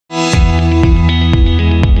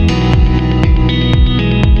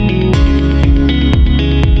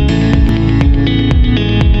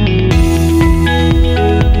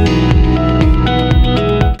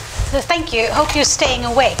you're staying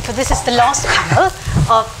awake, for this is the last panel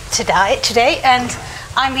of today, and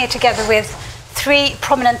I'm here together with 3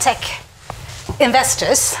 prominent tech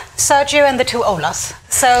investors, Sergio and the 2 Olas.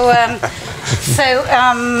 I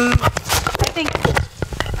think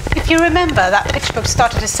if you remember that pitch book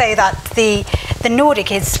started to say that the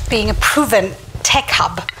Nordic is being a proven tech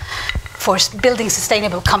hub for building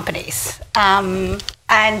sustainable companies, and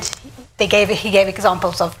he gave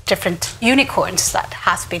examples of different unicorns that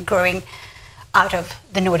has been growing out of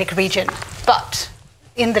the Nordic region. But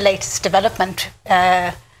in the latest development,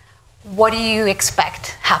 what do you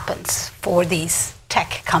expect happens for these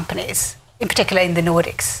tech companies, in particular in the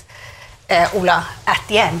Nordics? Ola, at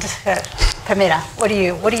the end, Permira, what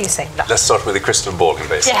do you say? Let's start with the crystal ball,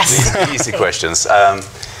 basically. Yes. Easy questions.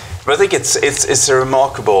 But I think it's a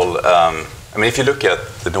remarkable. I mean, if you look at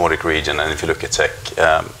the Nordic region and if you look at tech,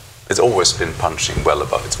 it's always been punching well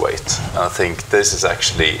above its weight. And I think this is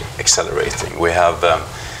actually accelerating. We have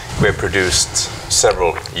produced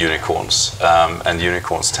several unicorns, and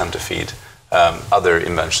unicorns tend to feed other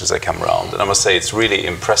inventions that come around. And I must say, it's really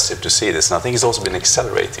impressive to see this. And I think it's also been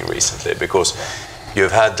accelerating recently because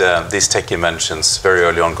you've had these tech inventions very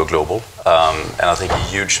early on go global. And I think a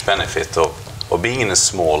huge benefit of being in a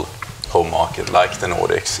small home market like the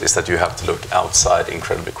Nordics is that you have to look outside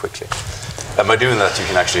incredibly quickly. And by doing that, you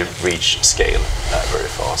can actually reach scale very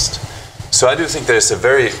fast. So I do think there's a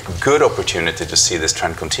very good opportunity to see this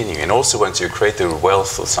trend continuing. And also once you create the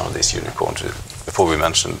wealth of some of these unicorns, before we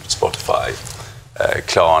mentioned Spotify,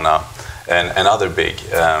 Klarna, and other big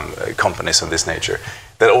companies of this nature,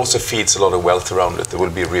 that also feeds a lot of wealth around it that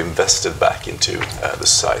will be reinvested back into the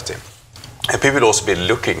society. And people will also be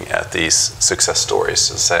looking at these success stories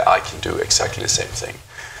and say, I can do exactly the same thing.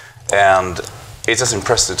 And it's just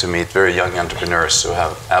impressive to meet very young entrepreneurs who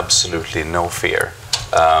have absolutely no fear,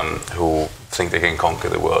 who think they can conquer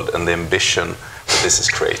the world, and the ambition that this has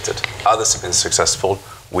created. Others have been successful,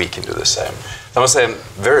 we can do the same. I must say I'm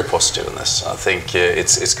very positive on this. I think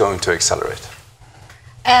it's going to accelerate.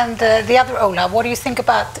 And the other Ola, what do you think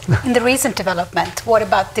about in the recent development? What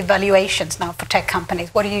about the valuations now for tech companies?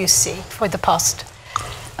 What do you see for the past?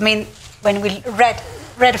 I mean, when we read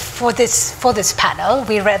for this panel,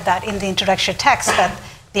 we read that in the introductory text that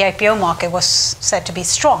the IPO market was said to be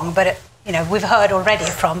strong, but we've heard already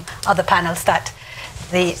from other panels that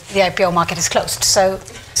the IPO market is closed. So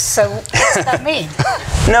what does that mean?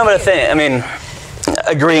 No, but I mean,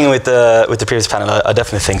 agreeing with the previous panel, I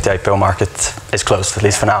definitely think the IPO market is closed, at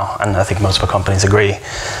least for now, and I think most of our companies agree.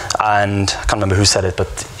 And I can't remember who said it, but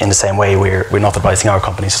in the same way, we're not advising our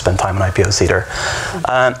companies to spend time on IPOs either.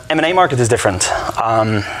 M&A market is different,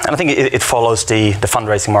 and I think it follows the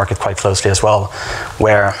fundraising market quite closely as well,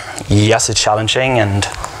 where yes, it's challenging and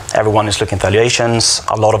everyone is looking at valuations.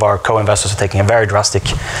 A lot of our co-investors are taking a very drastic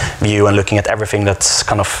view and looking at everything that's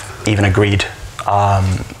kind of even agreed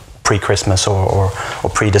pre-Christmas or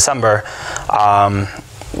pre-December.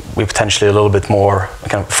 We're potentially a little bit more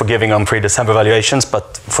kind of forgiving on pre-December valuations,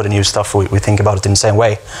 but for the new stuff, we think about it in the same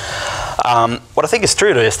way. What I think is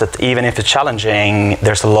true is that even if it's challenging,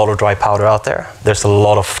 there's a lot of dry powder out there. There's a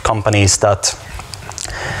lot of companies that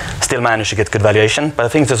still manage to get good valuation, but I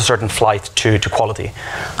think there's a certain flight to quality.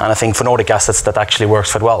 And I think for Nordic assets, that actually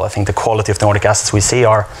works quite well. I think the quality of the Nordic assets we see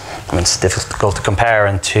are, I mean, it's difficult to compare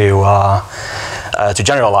and to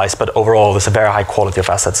generalize, but overall, there's a very high quality of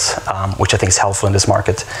assets, which I think is helpful in this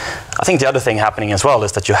market. I think the other thing happening as well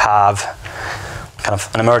is that you have kind of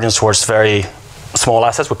an emergence towards very small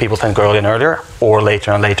assets where people tend to go earlier and earlier, or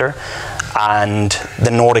later and later. And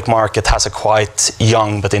the Nordic market has a quite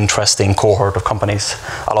young but interesting cohort of companies,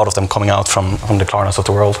 a lot of them coming out from the Klarnas of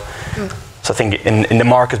the world. So I think in the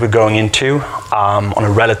market we're going into, on a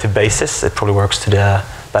relative basis, it probably works to the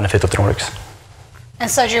benefit of the Nordics. And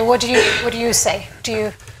Sergio, what do you say?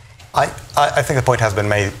 I think the point has been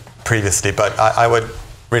made previously, but I would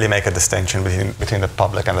really make a distinction between the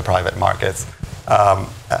public and the private markets.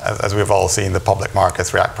 As we've all seen, the public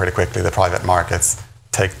markets react pretty quickly. The private markets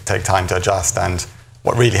take time to adjust, and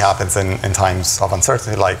what really happens in times of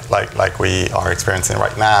uncertainty like we are experiencing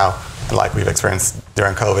right now, and like we've experienced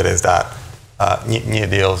during COVID, is that new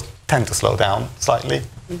deals tend to slow down slightly,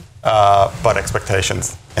 but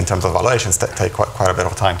expectations in terms of valuations take quite a bit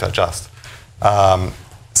of time to adjust.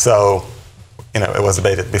 So, it was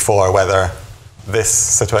debated before whether this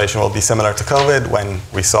situation will be similar to COVID, when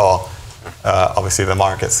we saw obviously the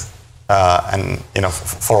markets, and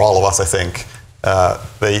for all of us, I think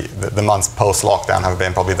the months post-lockdown have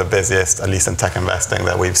been probably the busiest, at least in tech investing,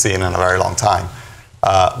 that we've seen in a very long time.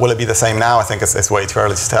 Will it be the same now? I think it's way too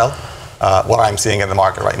early to tell. What I'm seeing in the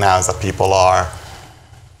market right now is that people are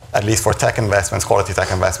at least for tech investments, quality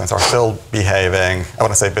tech investments, are still behaving, I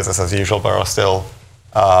want to say business as usual, but are still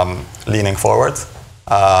leaning forward.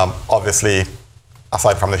 Obviously,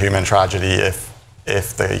 aside from the human tragedy,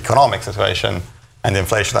 if the economic situation and the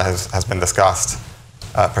inflation that has been discussed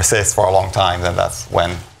persists for a long time, then that's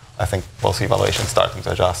when I think we'll see valuations starting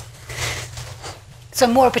to adjust. So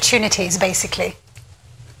more opportunities, basically.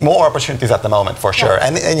 More opportunities at the moment, for sure.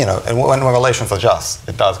 And you know, and when valuations adjust,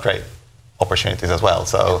 it does create opportunities as well.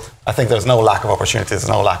 So I think there's no lack of opportunities,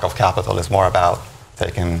 no lack of capital. It's more about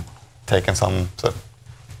taking some sort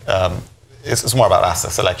of, it's more about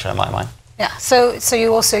asset selection in my mind. Yeah. So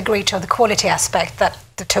you also agree to the quality aspect that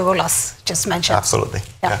the two of us just mentioned. Absolutely.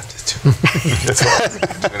 Yeah. I'm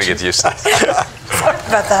going to get used to it. Sorry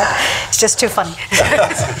about that. It's just too funny.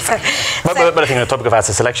 But I think the topic of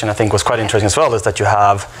asset selection, I think, was quite interesting as well, is that you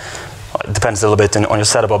have, it depends a little bit on your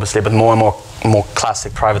setup, obviously, but more and more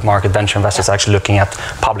classic private market venture investors actually looking at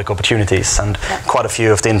public opportunities. And quite a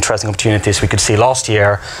few of the interesting opportunities we could see last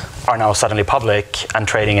year are now suddenly public and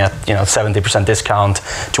trading at 70% discount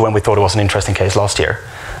to when we thought it was an interesting case last year.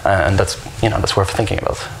 And that's worth thinking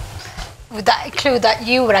about. Would that include that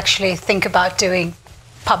you would actually think about doing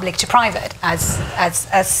public to private, as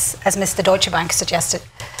Mr. Deutsche Bank suggested?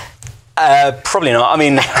 Probably not.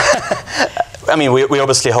 I mean, we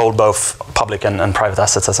obviously hold both public and private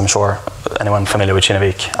assets, as I'm sure anyone familiar with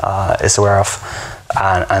Kinnevik is aware of.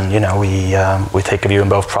 And we take a view in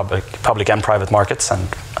both public and private markets, and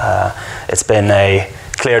it's been a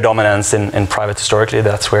clear dominance in private historically.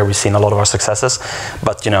 That's where we've seen a lot of our successes.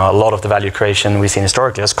 But a lot of the value creation we've seen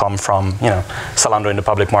historically has come from Zalando in the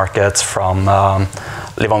public markets, from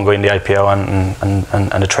Livongo in the IPO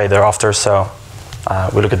and the trade thereafter. So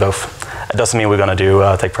we look at both. It doesn't mean we're going to do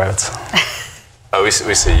take privates. We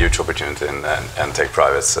see a huge opportunity in tech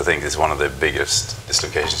privates. I think it's one of the biggest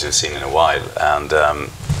dislocations we've seen in a while. And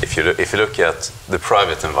if you look at the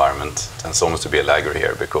private environment, it tends almost to be a lagger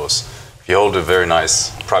here, because if you hold a very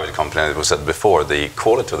nice private company, as was said before, the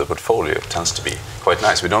quality of the portfolio tends to be quite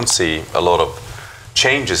nice. We don't see a lot of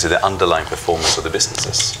changes in the underlying performance of the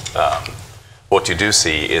businesses. What you do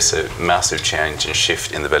see is a massive change and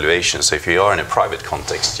shift in the valuation. So if you are in a private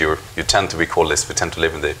context, you tend to, we tend to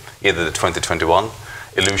live in either the 2021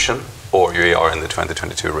 illusion or you are in the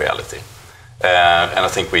 2022 reality. And I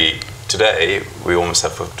think today we almost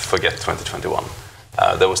have to forget 2021.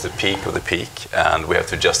 That was the peak of the peak, and we have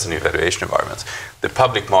to adjust to the new valuation environment. The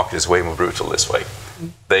public market is way more brutal this way.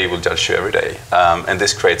 They will judge you every day, and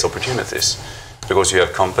this creates opportunities. Because you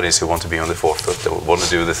have companies who want to be on the forefoot, they want to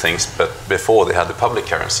do the things, but before they had the public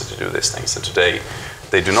currency to do these things, and today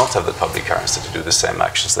they do not have the public currency to do the same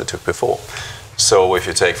actions they took before. So if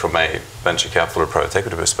you take from a venture capital or private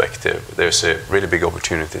equity perspective, there's a really big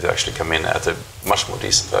opportunity to actually come in at a much more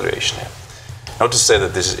decent valuation here. Not to say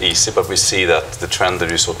that this is easy, but we see that the trend that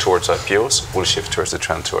you saw towards IPOs will shift towards the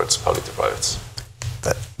trend towards public to privates.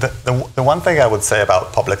 The one thing I would say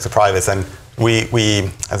about public to privates, and we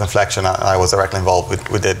as Inflexion, I was directly involved with,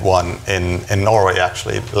 we did one in Norway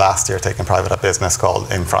actually last year, taking private a business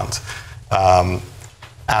called Infront. And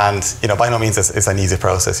by no means it's an easy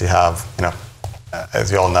process. You have,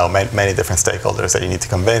 as you all know, many different stakeholders that you need to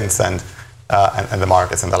convince, and the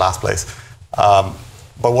markets in the last place.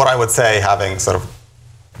 But what I would say, having sort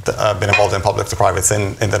of been involved in public to privates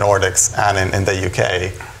in the Nordics and in the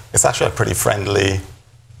UK, it's actually a pretty friendly,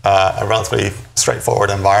 a relatively straightforward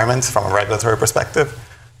environment from a regulatory perspective,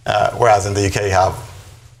 whereas in the UK you have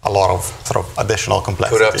a lot of sort of additional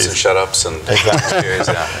complexities. Put-ups and shut-ups and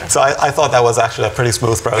exactly. Yeah. So I thought that was actually a pretty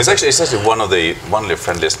smooth process. It's actually one of the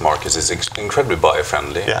friendliest markets. It's incredibly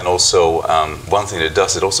buyer-friendly, and also one thing it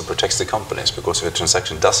does, it also protects the companies, because if a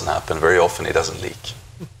transaction doesn't happen, very often it doesn't leak.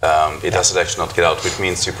 It doesn't actually not get out, which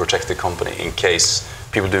means you protect the company in case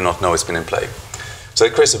people do not know it's been in play. So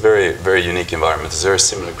it creates a very, very unique environment. It's very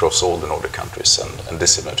similar across all the Nordic countries and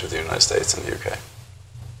dissimilar to the United States and the UK.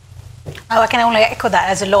 Oh, I can only echo that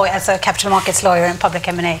as a lawyer, as a capital markets lawyer and public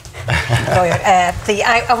M&A lawyer.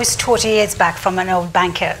 I was taught years back from an old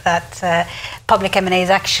banker that public M&A is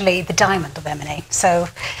actually the diamond of M&A. So,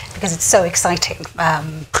 because it's so exciting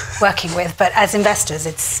working with, but as investors,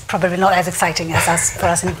 it's probably not as exciting as for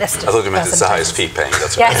us investors. I thought you meant it's the highest fee paying.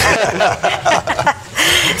 That's what. Yeah.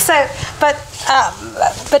 So, but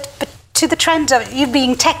to the trend of you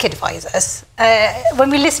being tech advisors,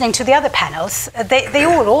 when we're listening to the other panels, they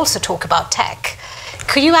all also talk about tech.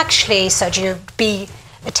 Could you actually, Sergio, be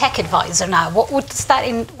a tech advisor now? What does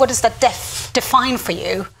that define for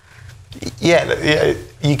you? Yeah,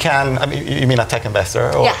 you can. I mean, you mean a tech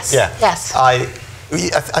investor? Or, yes. Yeah. Yes.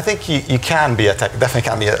 I think you can be a tech, definitely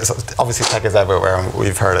can be. Obviously, tech is everywhere, and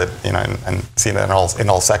we've heard it, and seen it in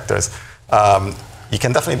all sectors. You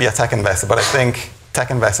can definitely be a tech investor, but I think tech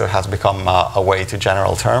investor has become a way too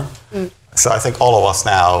general term. So I think all of us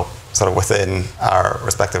now, sort of within our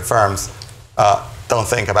respective firms, don't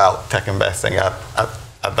think about tech investing at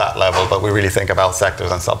that level, but we really think about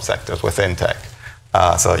sectors and subsectors within tech.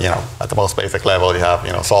 So at the most basic level, you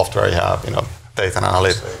have software, you have data and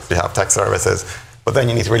analytics, you have tech services, but then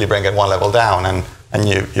you need to really bring it one level down, and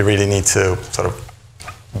you really need to sort of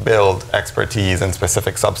build expertise in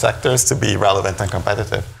specific subsectors to be relevant and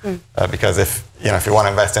competitive. Because if you want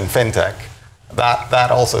to invest in fintech,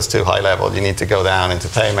 that also is too high level. You need to go down into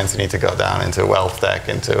payments, you need to go down into wealth tech,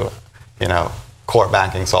 into core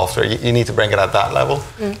banking software. You need to bring it at that level.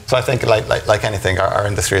 So I think like anything, our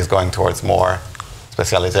industry is going towards more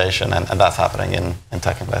specialization, and that's happening in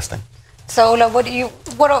tech investing. So Ola, what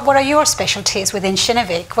are your specialties within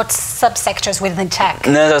Kinnevik? What subsectors within tech?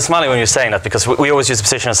 No, I'm smiling when you're saying that, because we always used to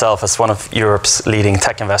position ourselves as one of Europe's leading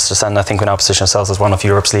tech investors, and I think we now position ourselves as one of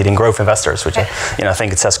Europe's leading growth investors, which I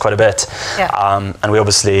think it says quite a bit. Yeah. And we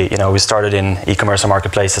obviously, we started in e-commerce and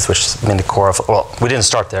marketplaces, which has been the core of. Well, we didn't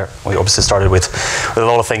start there. We obviously started with a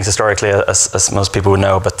lot of things historically, as most people would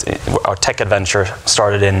know. But our tech adventure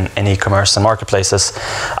started in e-commerce and marketplaces.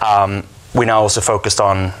 We now also focused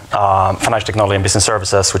on financial technology and business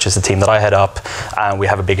services, which is the team that I head up, and we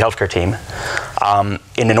have a big healthcare team.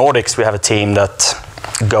 In the Nordics, we have a team that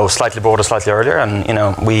goes slightly broader, slightly earlier, and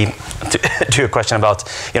we to a question about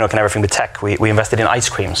can everything be tech? We invested in ice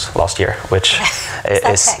creams last year, which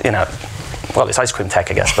is well, it's ice cream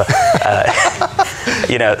tech, I guess, but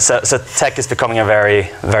so tech is becoming a very,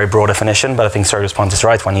 very broad definition. But I think Sergio's point is the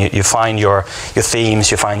right one. You find your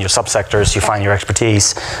themes, you find your subsectors, you find your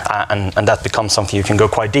expertise, and that becomes something you can go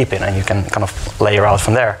quite deep in, and you can kind of layer out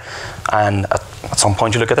from there. And at some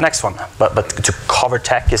point, you look at the next one. But to cover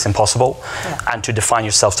tech is impossible, and to define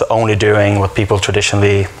yourself to only doing what people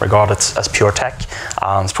traditionally regard as pure tech,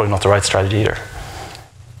 is probably not the right strategy either.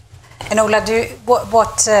 And Ola,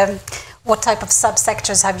 what type of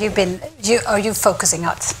subsectors are you focusing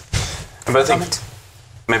on? But I think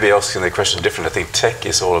maybe asking the question different. I think tech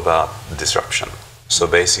is all about disruption. So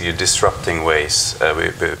basically, you're disrupting ways.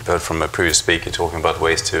 We heard from a previous speaker talking about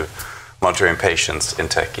ways to monitoring patients in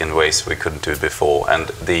tech in ways we couldn't do before, and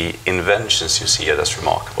the inventions you see here, that's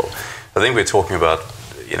remarkable. I think we're talking about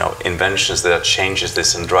inventions that changes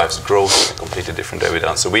this and drives growth in a completely different way we've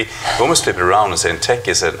done. So we almost flip it around and say tech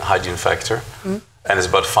is a hygiene factor. And it's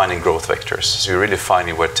about finding growth vectors. So you're really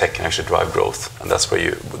finding where tech can actually drive growth. And that's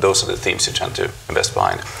where those are the themes you tend to invest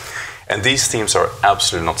behind. And these themes are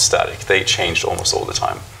absolutely not static. They change almost all the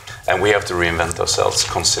time. And we have to reinvent ourselves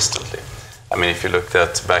consistently. I mean, if you looked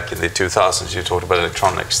at back in the 2000s, you talked about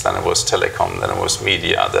electronics, then it was telecom, then it was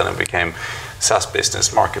media, then it became SaaS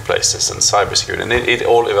business, marketplaces, and cybersecurity. And it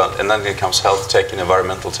all evolved. And then it comes health tech and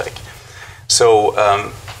environmental tech. So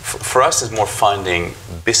for us, it's more finding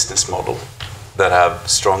business model that have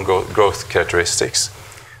strong growth characteristics,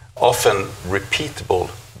 often repeatable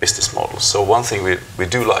business models. So one thing we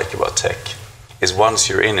do like about tech is once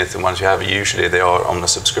you're in it and once you have it, usually they are on a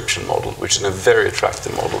subscription model, which is a very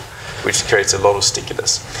attractive model, which creates a lot of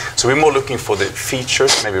stickiness. So we're more looking for the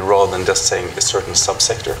features, maybe rather than just saying a certain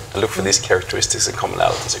subsector, and look for these characteristics and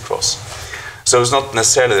commonalities across. So it's not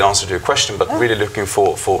necessarily the answer to your question, but really looking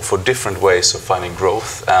for different ways of finding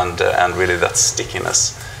growth and really that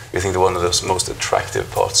stickiness. We think they're one of those most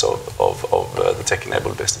attractive parts of the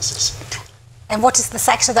tech-enabled businesses. And what is the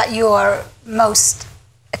sector that you are most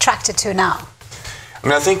attracted to now? I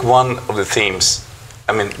mean, I think one of the themes,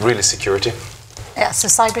 really security. Yeah, so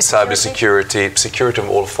cybersecurity. Cybersecurity, security of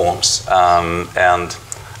all forms. And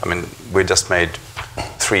we just made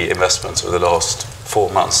 3 investments over the last 4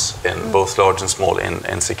 months in both large and small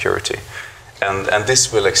in security. And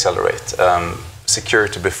this will accelerate.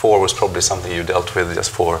 Security before was probably something you dealt with just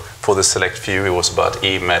for the select few. It was about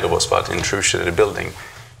email, it was about intrusion in the building.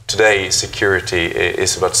 Today, security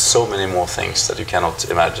is about so many more things that you cannot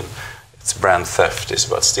imagine. It's brand theft, it's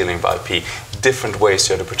about stealing by IP, different ways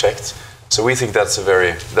you have to protect. So we think that's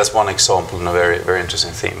one example and a very, very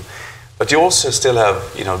interesting theme. But you also still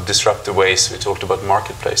have disruptive ways. We talked about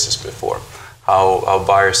marketplaces before, how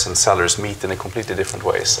buyers and sellers meet in a completely different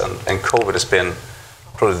ways. And COVID has been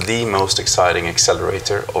probably the most exciting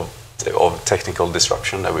accelerator of technical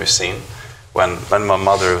disruption that we've seen. When my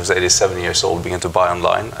mother, who's 87 years old, began to buy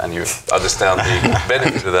online, and you understand the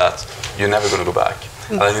benefit of that, you're never going to go back.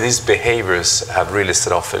 And I think these behaviors have really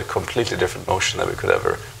set off a completely different motion than we could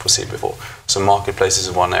ever foresee before. So marketplaces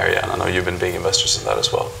is one area, and I know you've been big investors in that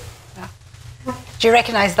as well. Do you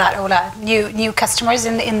recognize that, Ola? New customers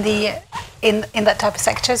in that type of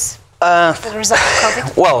sectors? As a result of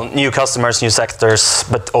COVID? Well, new customers, new sectors,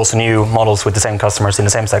 but also new models with the same customers in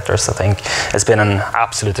the same sectors. I think it's been an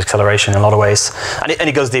absolute acceleration in a lot of ways. And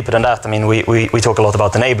it goes deeper than that. I mean, we talk a lot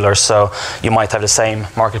about enablers, so you might have the same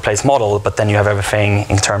marketplace model, but then you have everything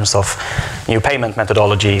in terms of new payment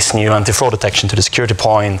methodologies, new anti-fraud detection to the security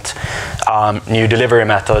point, new delivery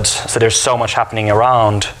methods. So there's so much happening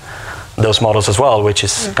around those models as well, which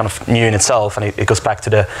is kind of new in itself, and it goes back to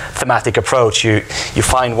the thematic approach. You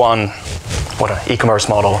find one, e-commerce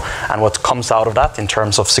model, and what comes out of that in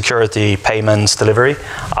terms of security, payments, delivery,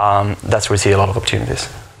 that's where we see a lot of opportunities.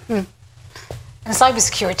 And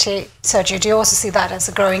cybersecurity, Sergio, do you also see that as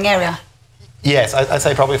a growing area? Yes, I'd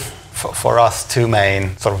say probably for us two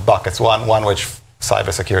main sort of buckets. One which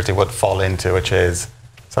cybersecurity would fall into, which is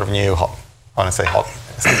sort of new,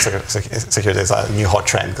 security is a new hot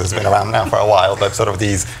trend because it's been around now for a while, but sort of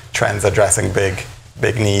these trends addressing big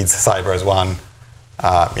needs. Cyber is one,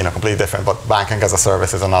 completely different, but banking as a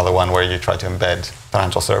service is another one where you try to embed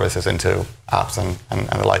financial services into apps and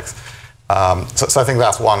the likes. So I think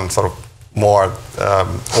that's one sort of more,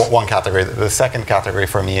 one category. The second category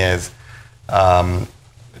for me is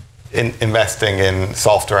investing in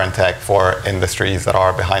software and tech for industries that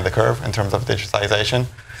are behind the curve in terms of digitalization.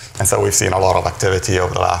 And so we've seen a lot of activity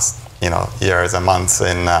over the last, years and months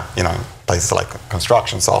in, places like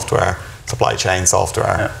construction software, supply chain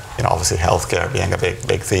software, obviously healthcare being a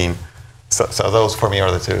big theme. So those for me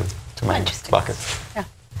are the two main buckets. Yeah.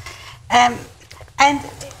 And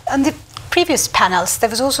on the previous panels, there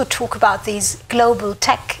was also talk about these global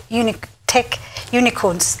tech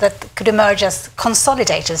unicorns that could emerge as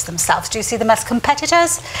consolidators themselves. Do you see them as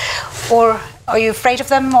competitors, or are you afraid of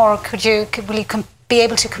them, or will you be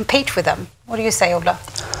able to compete with them? What do you say, Ola?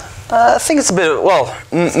 I think it's a bit,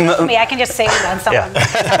 I can just say Ola and someone.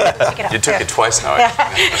 Pick it up. You took it twice now. Yeah.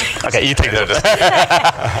 Okay, you take it.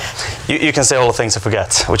 You can say all the things I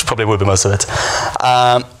forget, which probably would be most of it.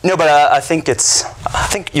 No, but I think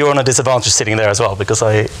you're on a disadvantage sitting there as well, because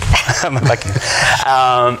I'm backing.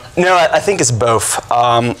 No, I think it's both.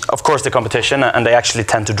 Of course, the competition, and they actually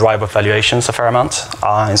tend to drive up valuations a fair amount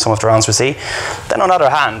in some of the rounds we see. Then on the other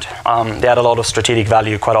hand, they add a lot of strategic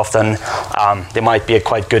value quite often. They might be a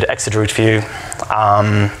quite good exit route for you,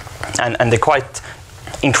 and they're quite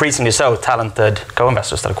increasingly so talented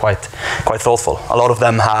co-investors that are quite thoughtful. A lot of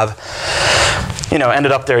them have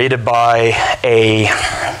ended up there either by a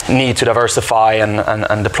need to diversify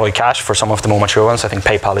and deploy cash for some of the more mature ones. I think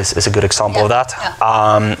PayPal is a good example of that.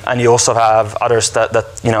 Yeah. And you also have others that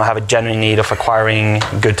have a genuine need of acquiring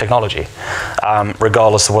good technology,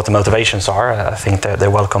 regardless of what the motivations are. I think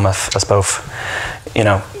they're welcome as both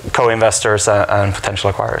co-investors and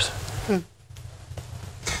potential acquirers. Do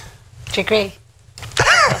you agree?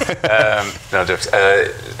 No jokes. I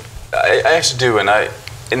actually do, and I,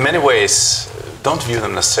 in many ways, don't view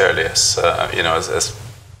them necessarily as as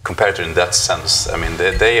competitor in that sense. I mean,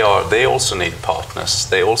 they also need partners.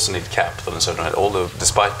 They also need capital in certain way. Although,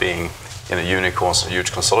 despite being unicorns and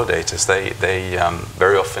huge consolidators, they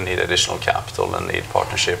very often need additional capital and need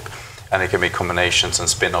partnership, and it can be combinations and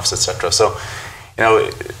spin-offs, etc. So,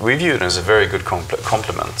 we view it as a very good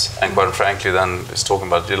complement, and quite frankly, then it's talking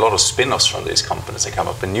about a lot of spin-offs from these companies that come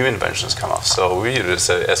up and new inventions come up. So we view it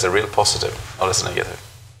as a real positive, not as a negative.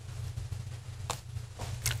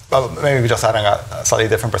 Well, maybe just adding a slightly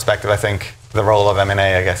different perspective, I think the role of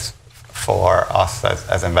M&A, I guess, for us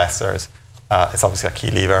as investors, it's obviously a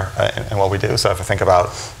key lever in what we do. So if I think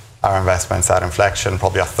about our investments at Inflexion,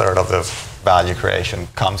 probably a third of the value creation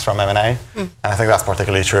comes from M&A. And I think that's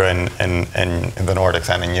particularly true in the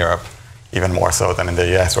Nordics and in Europe, even more so than in the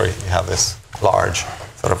US, where you have this large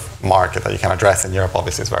sort of market that you can address. In Europe,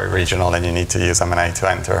 obviously, it's very regional, and you need to use M&A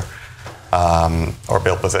to enter or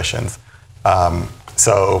build positions.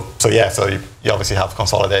 So you obviously have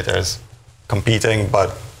consolidators competing,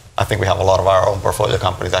 but I think we have a lot of our own portfolio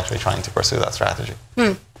companies actually trying to pursue that strategy.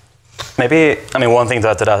 Maybe, one thing to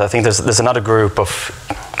add to that, I think there's another group of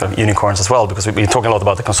kind of unicorns as well, because we're talking a lot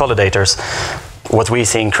about the consolidators. What we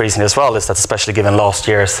see increasingly as well is that, especially given last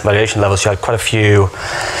year's valuation levels, you had quite a few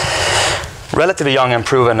relatively young and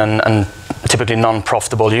proven and typically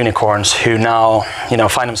non-profitable unicorns who now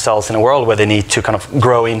find themselves in a world where they need to kind of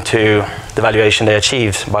grow into the valuation they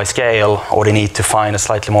achieved by scale, or they need to find a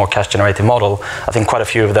slightly more cash generative model. I think quite a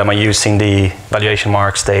few of them are using the valuation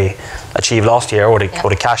marks they achieved last year, or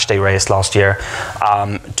the cash they raised last year,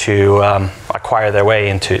 to acquire their way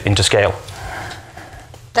into scale.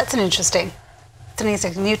 That's an interesting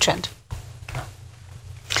new trend.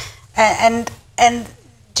 And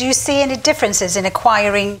do you see any differences in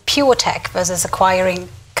acquiring pure tech versus acquiring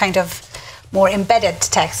kind of more embedded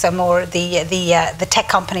tech, so more the tech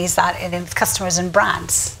companies that in customers and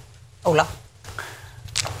brands? Ola?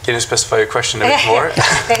 Can you specify your question a bit more?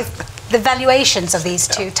 The valuations of these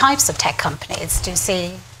two types of tech companies, do you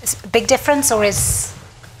see a big difference, or is...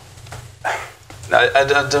 I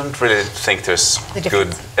don't really think there's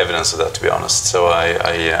good evidence of that, to be honest. So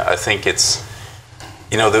I think it's,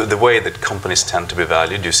 you know, the way that companies tend to be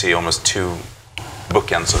valued, you see almost two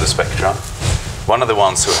bookends of the spectrum. One of the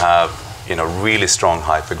ones who have, you know, really strong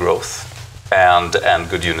hyper growth and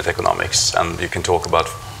good unit economics, and you can talk about,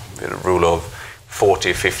 you know, rule of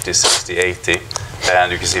 40, 50, 60, 80,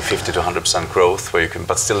 and you can see 50 to 100% growth, where you can,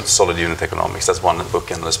 but still solid unit economics. That's one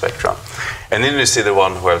bookend of the spectrum. And then you see the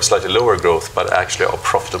one who have slightly lower growth, but actually are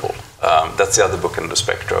profitable. That's the other bookend of the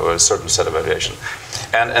spectrum, or a certain set of valuation.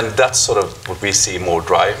 And that's sort of what we see more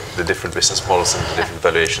drive the different business models and the different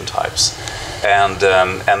valuation types. And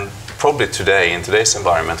probably today, in today's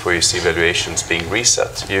environment, where you see valuations being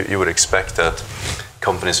reset, you would expect that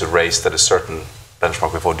companies who raised at a certain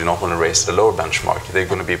benchmark before do not want to raise at a lower benchmark. They're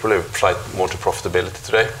going to be probably applied more to profitability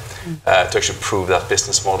today to actually prove that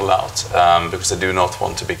business model out, because they do not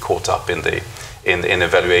want to be caught up in a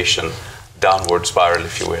valuation downward spiral,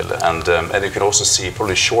 if you will. And you can also see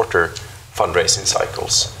probably shorter fundraising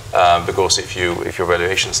cycles, because if your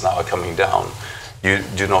valuations now are coming down, you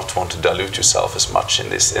do not want to dilute yourself as much in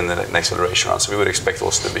the next valuation round. So we would expect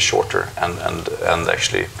also to be shorter and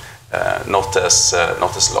actually not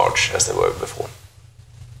as large as they were before.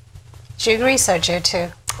 Do you agree, Sergio,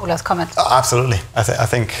 to Ola's comment? Absolutely. I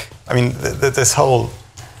think, I mean, this whole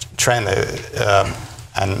trend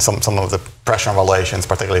and some of the pressure on valuations,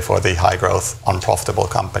 particularly for the high growth, unprofitable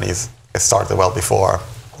companies, it started well before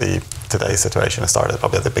today's situation. It started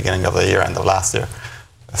probably at the beginning of the year, end of last year.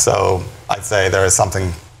 So I'd say there is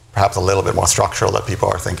something perhaps a little bit more structural that people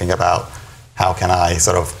are thinking about. How can I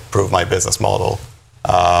sort of prove my business model?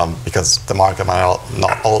 Because the market might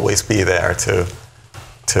not always be there to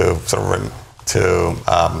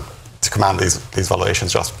command these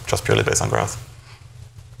valuations just purely based on growth.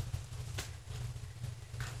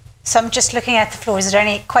 So I'm just looking at the floor. Is there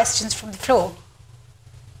any questions from the floor?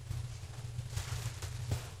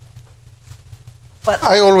 Well,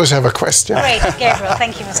 I always have a question. Great, Gabriel.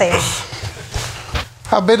 Thank you for saying.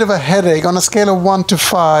 How big of a headache, on a scale of 1 to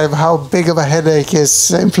 5, how big of a headache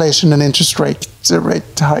is inflation and interest rate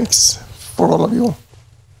hikes for all of you?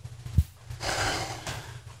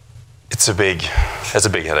 It's a big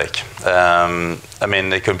headache. I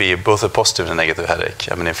mean, it can be both a positive and a negative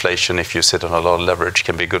headache. I mean, inflation, if you sit on a lot of leverage,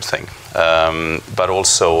 can be a good thing. But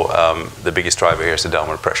also, the biggest driver here is the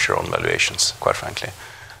downward pressure on valuations, quite frankly.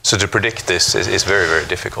 So to predict this is very, very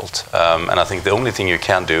difficult. And I think the only thing you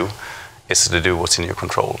can do is to do what's in your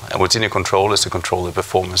control. And what's in your control is to control the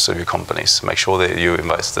performance of your companies. Make sure that you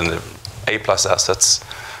invest in the A-plus assets,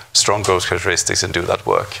 strong growth characteristics, and do that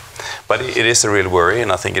work. But it is a real worry,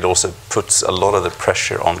 and I think it also puts a lot of the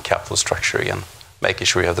pressure on capital structure again, making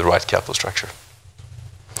sure you have the right capital structure.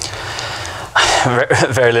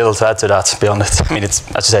 Very little to add to that, to be honest. I mean, as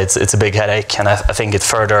you say, it's a big headache, and I think it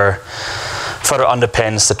further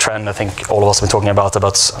underpins the trend I think all of us have been talking about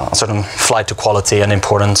a certain flight to quality and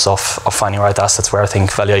importance of finding right assets, where I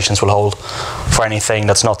think valuations will hold for anything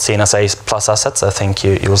that's not seen as A-plus assets. I think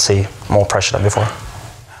you will see more pressure than before.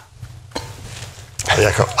 I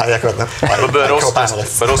echo that.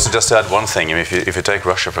 But also just to add one thing, I mean, if you take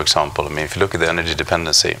Russia, for example, I mean, if you look at the energy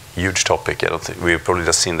dependency, huge topic. I don't think we've probably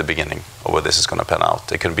just seen the beginning of where this is going to pan out.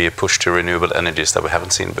 There can be a push to renewable energies that we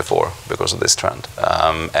haven't seen before because of this trend.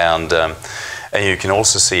 And you can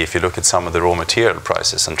also see, if you look at some of the raw material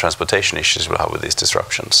prices and transportation issues we'll have with these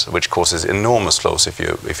disruptions, which causes enormous flows if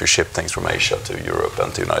you ship things from Asia to Europe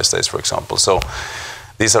and to the United States, for example. So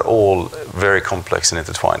these are all very complex and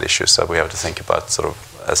intertwined issues that we have to think about sort of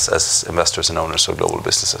as investors and owners of global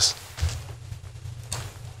businesses.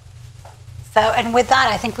 So, and with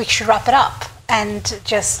that, I think we should wrap it up and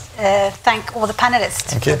just thank all the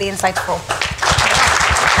panelists for the insightful